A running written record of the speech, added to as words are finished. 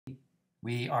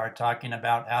We are talking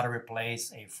about how to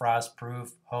replace a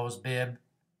frost-proof hose bib,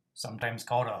 sometimes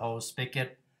called a hose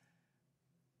spigot.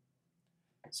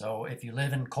 So if you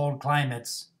live in cold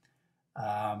climates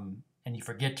and you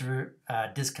forget to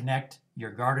disconnect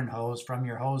your garden hose from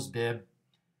your hose bib,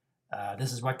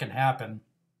 this is what can happen.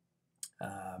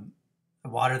 The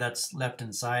water that's left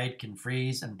inside can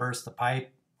freeze and burst the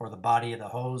pipe or the body of the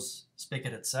hose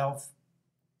spigot itself,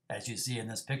 as you see in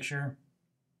this picture.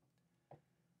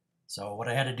 So what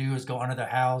I had to do is go under the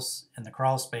house in the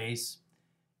crawl space,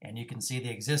 and you can see the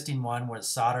existing one was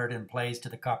soldered in place to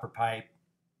the copper pipe.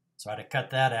 So I had to cut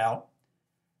that out.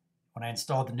 When I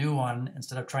installed the new one,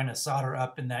 instead of trying to solder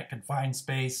up in that confined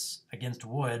space against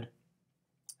wood,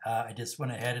 I just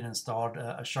went ahead and installed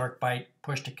a shark bite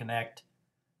push to connect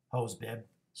hose bib.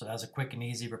 So that was a quick and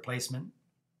easy replacement.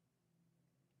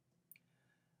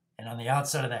 And on the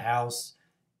outside of the house,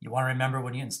 you want to remember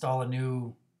when you install a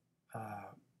new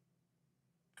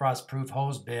frost-proof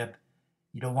hose bib,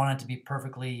 you don't want it to be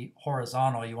perfectly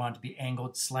horizontal. You want it to be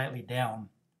angled slightly down.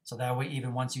 So that way,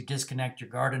 even once you disconnect your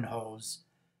garden hose,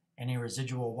 any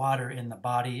residual water in the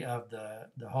body of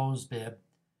the hose bib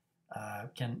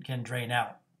can drain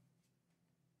out.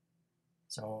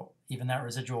 So even that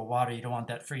residual water, you don't want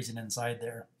that freezing inside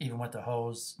there, even with the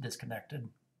hose disconnected.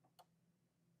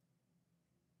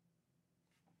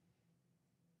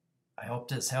 I hope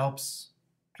this helps.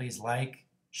 Please like,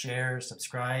 share,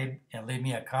 subscribe, and leave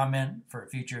me a comment for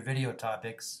future video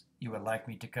topics you would like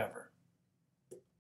me to cover.